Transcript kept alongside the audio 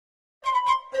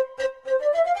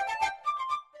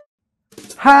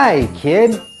Hi,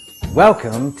 kid.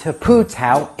 Welcome to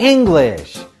Putao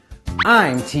English.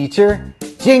 I'm teacher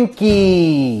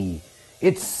Jinky.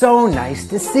 It's so nice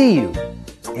to see you.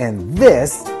 And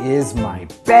this is my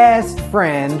best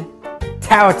friend,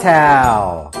 Tao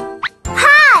Tao.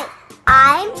 Hi,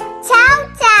 I'm Tao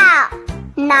Tao.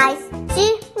 Nice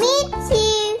to meet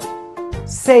you.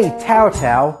 Say, Tao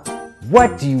Tao,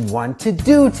 what do you want to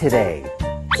do today?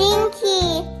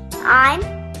 Jinky, I'm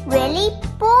really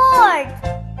bored.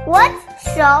 What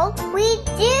shall we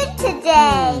do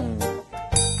today?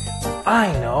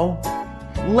 I know.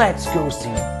 Let's go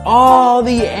see all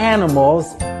the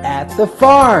animals at the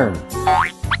farm.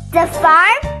 The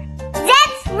farm?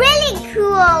 That's really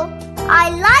cool.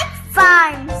 I like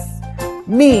farms.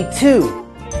 Me too.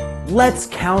 Let's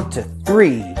count to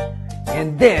 3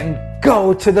 and then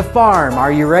go to the farm.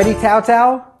 Are you ready, Tao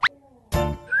Tao?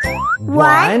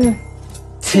 1,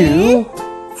 2,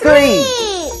 3.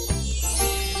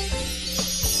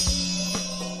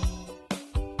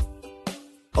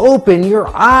 Open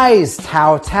your eyes,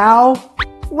 Tao Tao.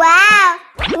 Wow,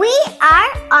 we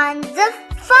are on the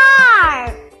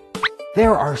farm.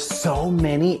 There are so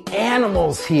many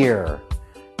animals here.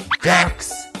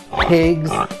 Ducks,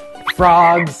 pigs,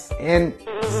 frogs, and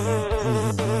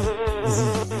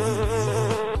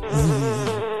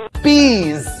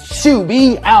bees. Shoo,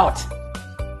 bee out.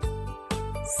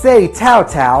 Say, Tao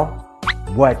Tao,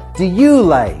 what do you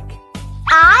like?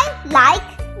 I like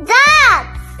ducks.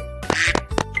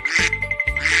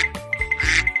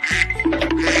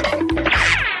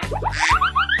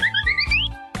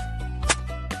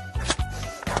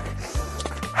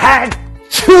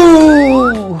 Achoo!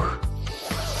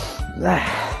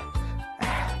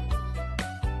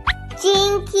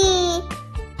 Jinky,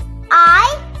 I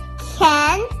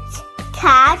can't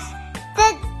catch the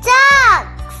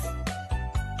ducks.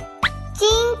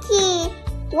 Jinky,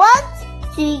 what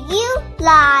do you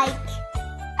like?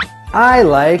 I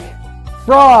like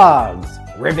frogs.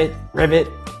 Ribbit, ribbit.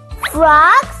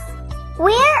 Frogs?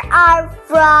 Where are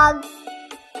frogs?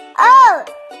 Oh,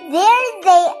 there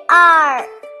they are.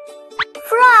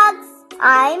 Frogs,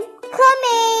 I'm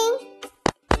coming.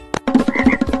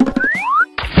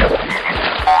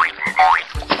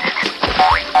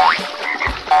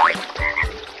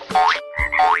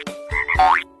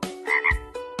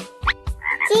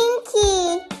 Jinky,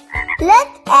 look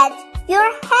at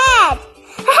your head.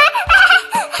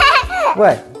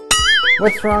 What?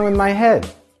 What's wrong with my head?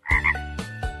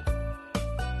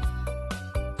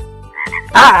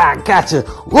 Ah, gotcha.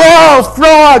 Whoa,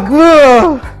 frog!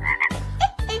 Whoa!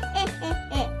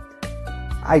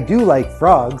 I do like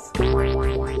frogs.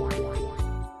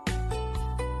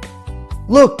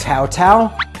 Look, Tao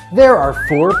Tao, there are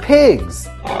 4 pigs.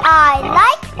 I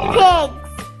like pigs.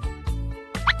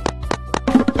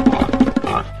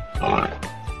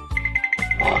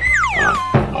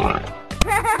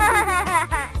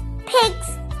 Pigs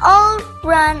all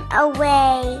run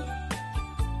away.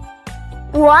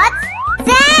 What's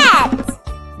that?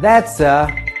 That's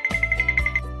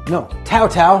No, Tao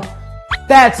Tao,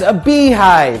 that's a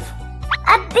beehive.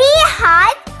 A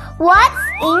beehive? What's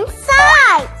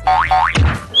inside?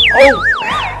 Oh!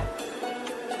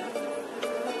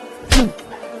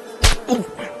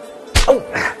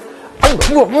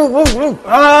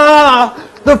 Ah!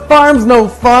 The farm's no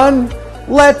fun.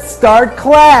 Let's start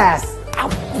class.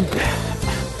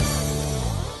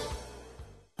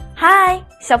 Hi，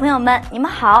 小朋友们，你们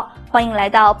好，欢迎来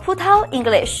到 Putao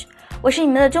English， 我是你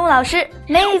们的中文老师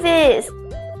Mavis。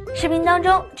视频当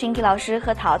中 Jinky 老师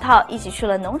和淘淘一起去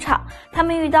了农场，他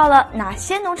们遇到了哪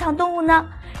些农场动物呢？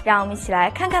让我们一起来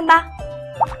看看吧。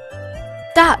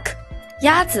Duck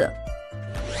鸭子，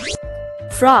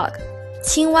 Frog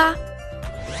青蛙，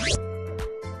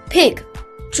 Pig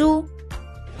猪，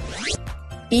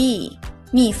 Bee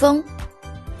蜜蜂。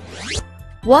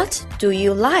 What do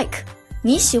you like？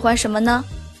 你喜欢什么呢？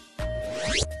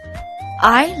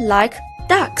 I like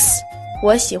ducks，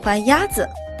 我喜欢鸭子。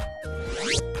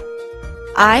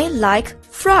I like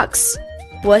frogs，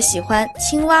 我喜欢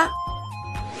青蛙。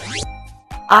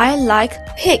I like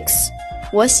pigs，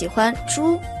 我喜欢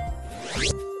猪。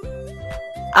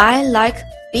I like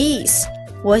bees，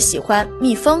 我喜欢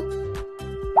蜜蜂。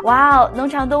哇哦，农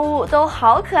场动物都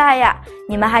好可爱呀！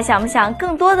你们还想不想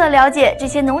更多的了解这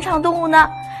些农场动物呢？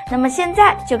那么现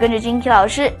在就跟着 Jinky 老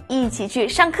师一起去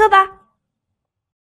上课吧。